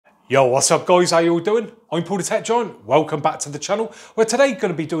Yo, what's up guys, how you all doing? I'm Paul the Tech Giant, welcome back to the channel. We're today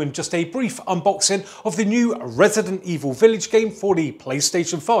going to be doing just a brief unboxing of the new Resident Evil Village game for the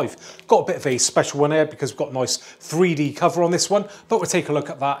PlayStation 5. Got a bit of a special one here because we've got a nice 3D cover on this one, but we'll take a look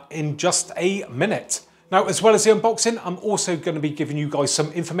at that in just a minute. Now, as well as the unboxing, I'm also going to be giving you guys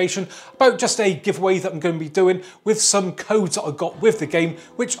some information about just a giveaway that I'm going to be doing with some codes that I got with the game,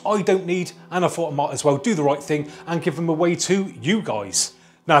 which I don't need, and I thought I might as well do the right thing and give them away to you guys.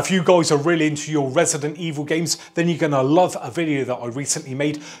 Now, if you guys are really into your Resident Evil games, then you're going to love a video that I recently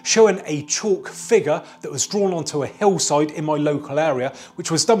made showing a chalk figure that was drawn onto a hillside in my local area,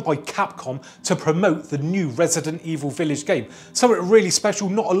 which was done by Capcom to promote the new Resident Evil Village game. Something really special,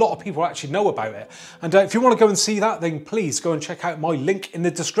 not a lot of people actually know about it. And if you want to go and see that, then please go and check out my link in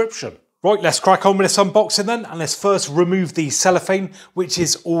the description. Right, let's crack on with this unboxing then, and let's first remove the cellophane, which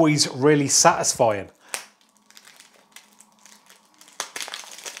is always really satisfying.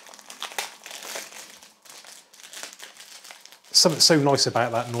 Something so nice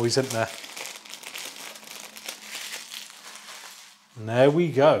about that noise, isn't there? And there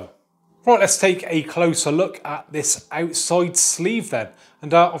we go. Right, let's take a closer look at this outside sleeve then.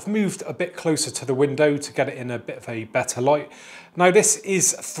 And I've moved a bit closer to the window to get it in a bit of a better light. Now this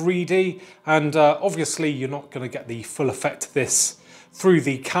is 3D, and obviously you're not going to get the full effect of this through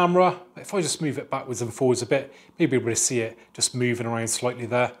the camera. If I just move it backwards and forwards a bit, maybe we'll see it just moving around slightly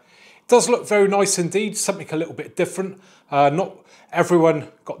there. Does look very nice indeed, something a little bit different. Not everyone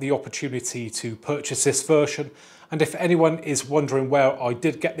got the opportunity to purchase this version, and if anyone is wondering where I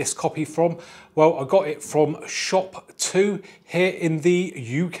did get this copy from, well, I got it from Shop 2 here in the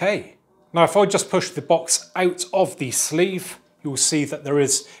UK. Now if I just push the box out of the sleeve, you'll see that there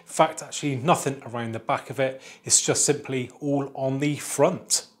is in fact actually nothing around the back of it, it's just simply all on the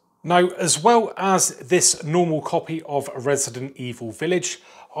front. Now, as well as this normal copy of Resident Evil Village,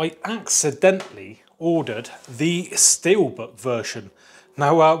 I accidentally ordered the Steelbook version.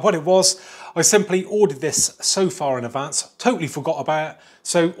 Now, what it was, I simply ordered this so far in advance, totally forgot about it,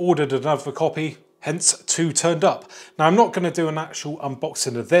 so ordered another copy, hence 2 turned up. Now, I'm not going to do an actual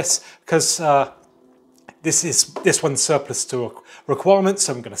unboxing of this because this one's surplus to requirements,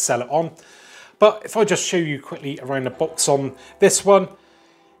 so I'm going to sell it on. But if I just show you quickly around the box on this one,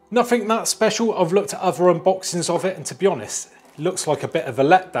 nothing that special. I've looked at other unboxings of it, and to be honest, it looks like a bit of a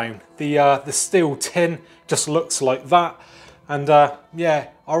letdown. The steel tin just looks like that, and yeah,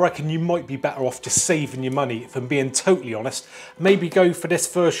 I reckon you might be better off just saving your money, if I'm being totally honest. Maybe go for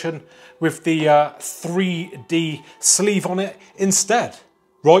this version with the 3D sleeve on it instead.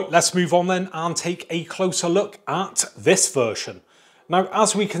 Right, let's move on then and take a closer look at this version. Now,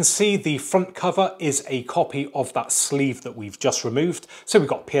 as we can see, the front cover is a copy of that sleeve that we've just removed. So we've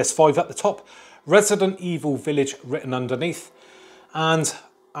got PS5 at the top, Resident Evil Village written underneath, and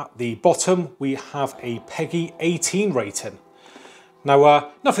at the bottom we have a PEGI 18 rating.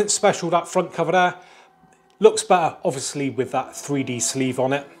 Now, nothing special, that front cover there. Looks better, obviously, with that 3D sleeve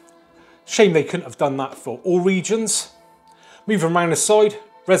on it. Shame they couldn't have done that for all regions. Moving around the side,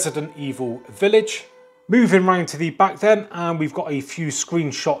 Resident Evil Village. Moving round to the back then, and we've got a few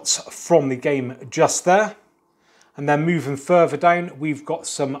screenshots from the game just there. And then moving further down, we've got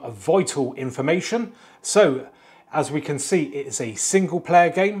some vital information. So, as we can see, it is a single player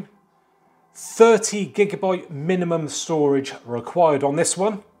game. 30 GB minimum storage required on this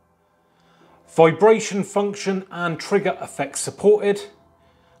one. Vibration function and trigger effects supported.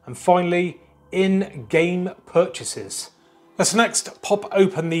 And finally, in-game purchases. Let's next pop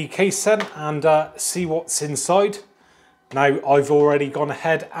open the case then and see what's inside. Now, I've already gone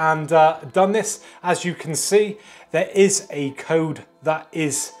ahead and done this. As you can see, there is a code that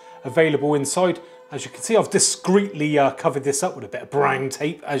is available inside. As you can see, I've discreetly covered this up with a bit of brown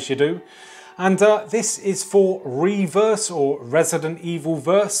tape, as you do. And this is for Reverse, or Resident Evil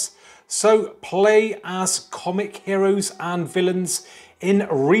Verse. So, play as comic heroes and villains in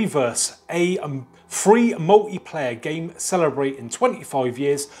Reverse, a free multiplayer game celebrating 25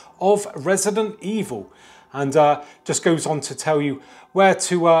 years of Resident Evil, and just goes on to tell you where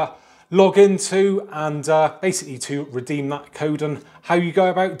to log into and basically to redeem that code and how you go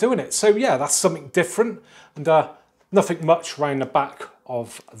about doing it. So yeah, that's something different, and nothing much around the back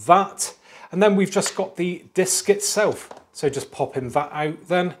of that. And then we've just got the disc itself, so just popping that out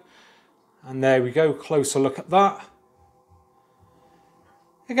then, and there we go, closer look at that.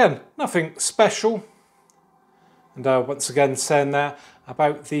 Again, nothing special. And once again, saying there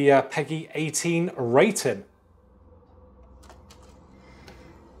about the PEGI 18 rating.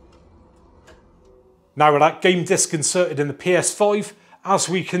 Now with that game disc inserted in the PS5, as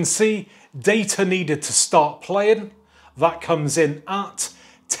we can see, data needed to start playing. That comes in at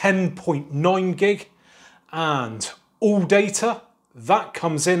 10.9 gig, and all data, that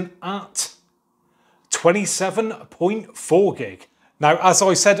comes in at 27.4 gig. Now, as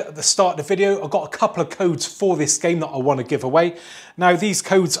I said at the start of the video, I've got a couple of codes for this game that I want to give away. Now, these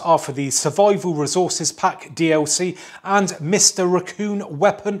codes are for the Survival Resources Pack DLC and Mr. Raccoon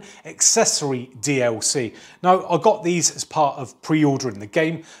Weapon Accessory DLC. Now, I got these as part of pre-ordering the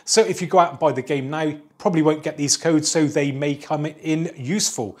game, so if you go out and buy the game now, you probably won't get these codes, so they may come in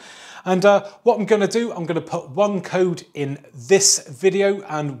useful. And what I'm going to do, I'm going to put one code in this video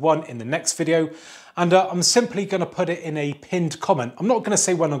and one in the next video. And I'm simply going to put it in a pinned comment. I'm not going to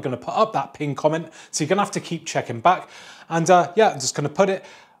say when I'm going to put up that pinned comment, so you're going to have to keep checking back. And yeah, I'm just going to put it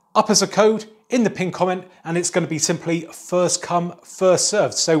up as a code in the pinned comment, and it's going to be simply first come, first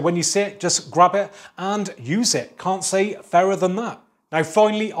served. So when you see it, just grab it and use it. Can't say fairer than that. Now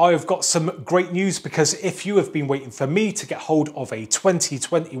finally, I've got some great news, because if you have been waiting for me to get hold of a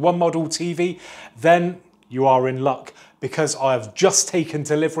 2021 model TV, then you are in luck, because I have just taken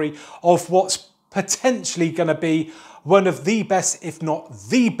delivery of what's potentially going to be one of the best, if not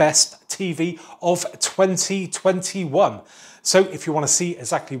the best TV of 2021. So if you want to see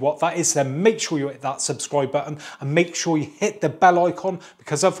exactly what that is, then make sure you hit that subscribe button and make sure you hit the bell icon,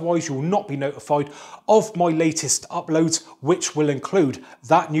 because otherwise you will not be notified of my latest uploads, which will include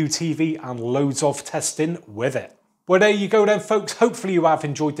that new TV and loads of testing with it. Well, there you go then, folks. Hopefully you have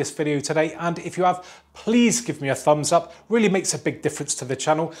enjoyed this video today, and if you have, please give me a thumbs up. Really makes a big difference to the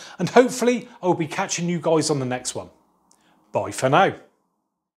channel, and hopefully I'll be catching you guys on the next one. Bye for now.